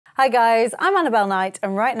Hi guys, I'm Annabelle Knight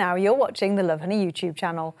and right now you're watching the Lovehoney YouTube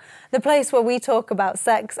channel, the place where we talk about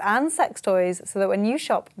sex and sex toys so that when you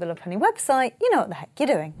shop the Lovehoney website, you know what the heck you're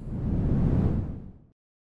doing.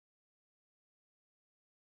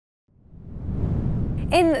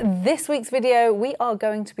 In this week's video, we are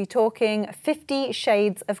going to be talking 50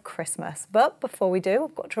 Shades of Christmas. But before we do,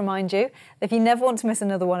 I've got to remind you that if you never want to miss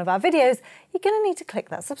another one of our videos, you're going to need to click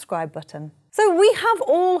that subscribe button. So we have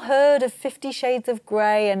all heard of 50 Shades of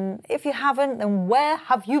Grey, and if you haven't, then where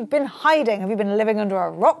have you been hiding? Have you been living under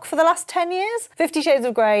a rock for the last 10 years? 50 Shades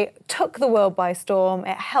of Grey took the world by storm.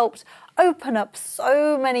 It helped open up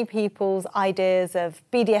so many people's ideas of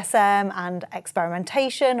BDSM and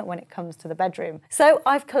experimentation when it comes to the bedroom. So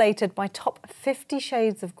I've collated my top 50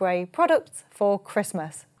 Shades of Grey products for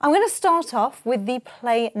Christmas. I'm going to start off with the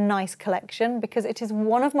Play Nice collection because it is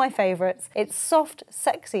one of my favourites. It's soft,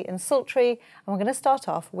 sexy and sultry, and we're going to start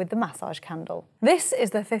off with the massage candle. This is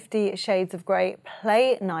the 50 Shades of Grey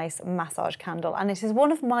Play Nice massage candle, and it is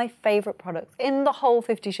one of my favourite products in the whole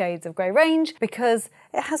 50 Shades of Grey range because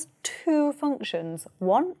it has two functions.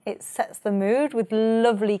 One, it sets the mood with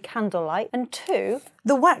lovely candlelight, and two,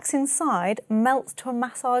 the wax inside melts to a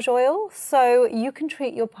massage oil, so you can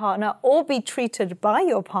treat your partner or be treated by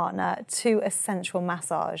your partner to a sensual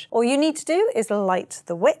massage. All you need to do is light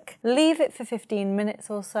the wick, leave it for 15 minutes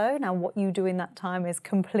or so. Now what you do in that time is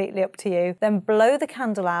completely up to you. Then blow the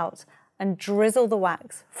candle out and drizzle the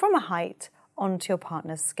wax from a height onto your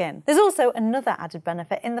partner's skin. There's also another added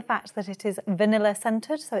benefit in the fact that it is vanilla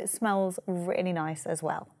scented, so it smells really nice as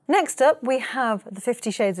well. Next up, we have the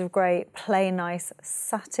 50 Shades of Grey Play Nice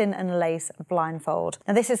Satin and Lace Blindfold.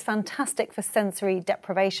 Now this is fantastic for sensory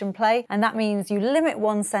deprivation play, and that means you limit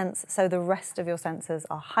one sense so the rest of your senses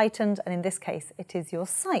are heightened, and in this case, it is your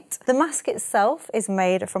sight. The mask itself is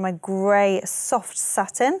made from a grey soft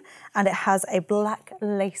satin, and it has a black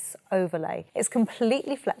lace overlay. It's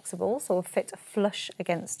completely flexible, so will fit flush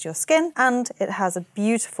against your skin, and it has a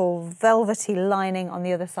beautiful velvety lining on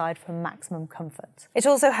the other side for maximum comfort. It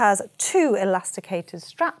also has two elasticated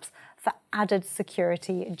straps for added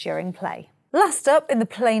security during play. Last up in the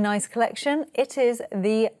Play Nice collection, it is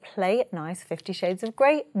the Play Nice 50 Shades of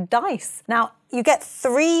Grey dice. Now, you get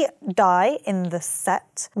 3 die in the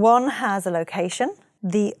set. One has a location,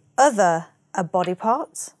 the other a body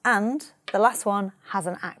part, and the last one has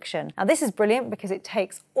an action. Now this is brilliant because it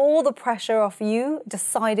takes all the pressure off you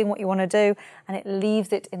deciding what you want to do, and it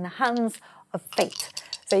leaves it in the hands of fate.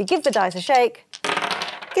 So you give the dice a shake,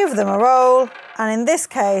 give them a roll, and in this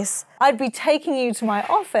case, I'd be taking you to my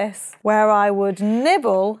office where I would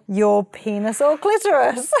nibble your penis or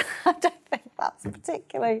clitoris. I don't think that's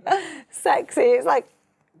particularly sexy. It's like,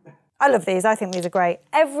 I love these. I think these are great.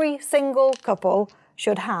 Every single couple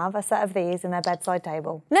should have a set of these in their bedside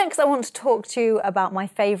table. Next, I want to talk to you about my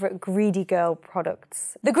favourite Greedy Girl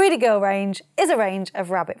products. The Greedy Girl range is a range of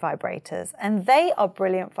rabbit vibrators, and they are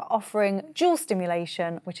brilliant for offering dual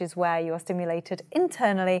stimulation, which is where you are stimulated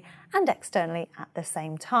internally and externally at the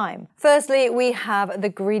same time. Firstly, we have the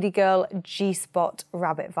Greedy Girl G-Spot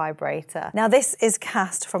rabbit vibrator. Now this is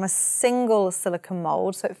cast from a single silicone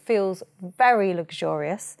mould, so it feels very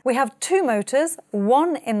luxurious. We have 2 motors,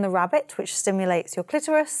 one in the rabbit, which stimulates your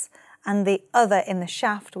clitoris, and the other in the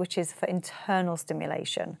shaft, which is for internal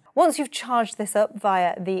stimulation. Once you've charged this up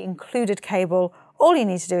via the included cable, all you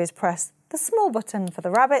need to do is press the small button for the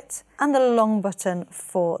rabbit and the long button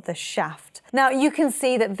for the shaft. Now you can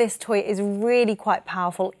see that this toy is really quite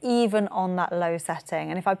powerful even on that low setting,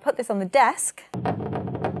 and if I put this on the desk,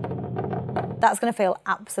 that's going to feel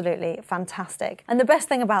absolutely fantastic. And the best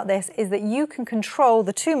thing about this is that you can control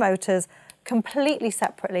the 2 motors completely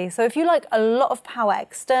separately. So if you like a lot of power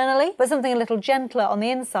externally, but something a little gentler on the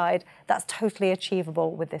inside, that's totally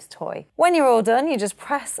achievable with this toy. When you're all done, you just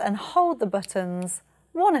press and hold the buttons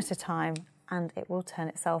one at a time, and it will turn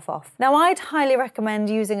itself off. Now, I'd highly recommend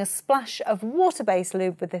using a splash of water-based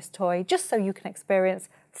lube with this toy, just so you can experience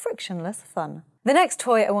frictionless fun. The next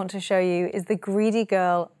toy I want to show you is the Greedy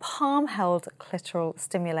Girl palm-held clitoral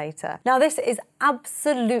stimulator. Now this is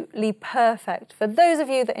absolutely perfect for those of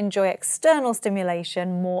you that enjoy external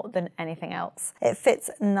stimulation more than anything else. It fits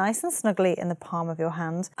nice and snugly in the palm of your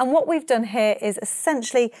hand, and what we've done here is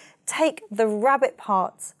essentially take the rabbit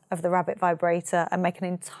parts of the rabbit vibrator and make an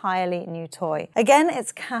entirely new toy. Again,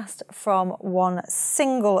 it's cast from one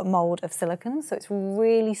single mold of silicone, so it's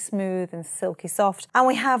really smooth and silky soft. And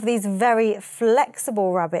we have these very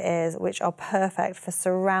flexible rabbit ears, which are perfect for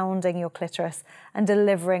surrounding your clitoris and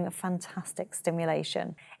delivering fantastic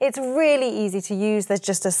stimulation. It's really easy to use. There's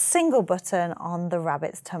just a single button on the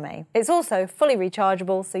rabbit's tummy. It's also fully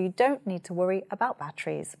rechargeable, so you don't need to worry about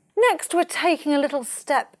batteries. Next, we're taking a little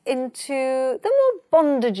step into the more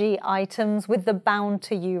bondagey items with the Bound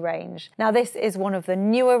to You range. Now, this is one of the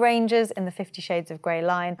newer ranges in the 50 Shades of Grey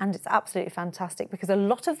line, and it's absolutely fantastic because a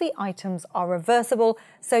lot of the items are reversible,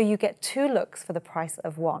 so you get 2 looks for the price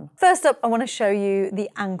of 1. First up, I want to show you the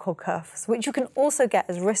ankle cuffs, which you can also get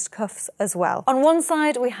as wrist cuffs as well. On one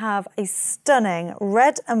side, we have a stunning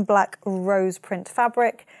red and black rose print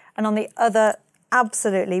fabric, and on the other,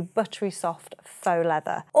 absolutely buttery soft faux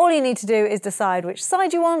leather. All you need to do is decide which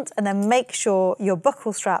side you want and then make sure your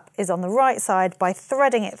buckle strap is on the right side by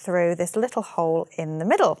threading it through this little hole in the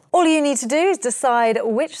middle. All you need to do is decide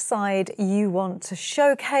which side you want to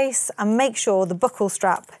showcase and make sure the buckle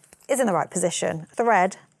strap is in the right position.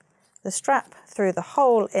 Thread the strap through the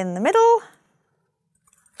hole in the middle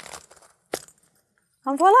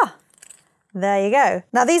and voila! There you go.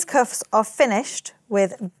 Now these cuffs are finished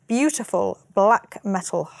with beautiful black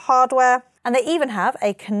metal hardware, and they even have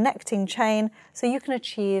a connecting chain so you can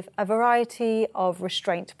achieve a variety of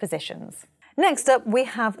restraint positions. Next up, we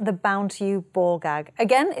have the Bound to You ball gag.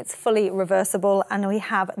 Again, it's fully reversible, and we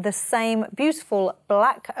have the same beautiful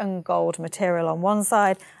black and gold material on one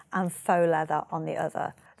side and faux leather on the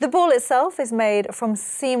other. The ball itself is made from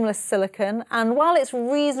seamless silicone, and while it's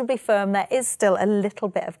reasonably firm, there is still a little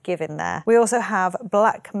bit of give in there. We also have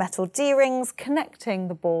black metal D-rings connecting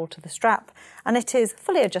the ball to the strap, and it is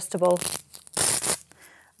fully adjustable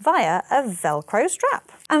via a Velcro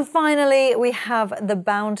strap. And finally, we have the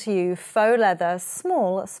Bound to You faux leather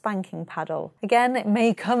small spanking paddle. Again, it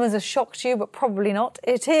may come as a shock to you, but probably not.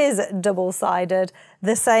 It is double-sided,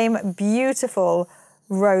 the same beautiful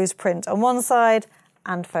rose print on one side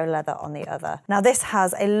and faux leather on the other. Now this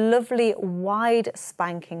has a lovely wide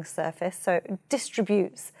spanking surface, so it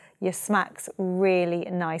distributes your smacks really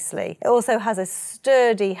nicely. It also has a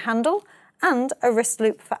sturdy handle and a wrist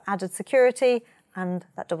loop for added security, and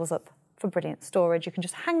that doubles up for brilliant storage. You can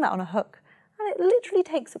just hang that on a hook and it literally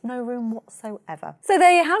takes up no room whatsoever. So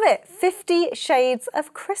there you have it, 50 Shades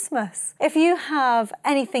of Christmas. If you have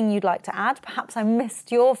anything you'd like to add, perhaps I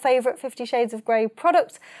missed your favourite 50 Shades of Grey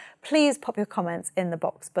product, please pop your comments in the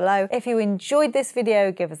box below. If you enjoyed this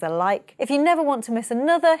video, give us a like. If you never want to miss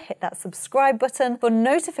another, hit that subscribe button. For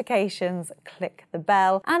notifications, click the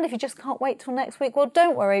bell. And if you just can't wait till next week, well,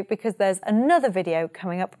 don't worry, because there's another video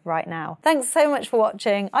coming up right now. Thanks so much for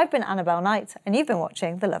watching. I've been Annabelle Knight, and you've been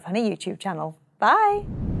watching the Lovehoney YouTube channel. Bye.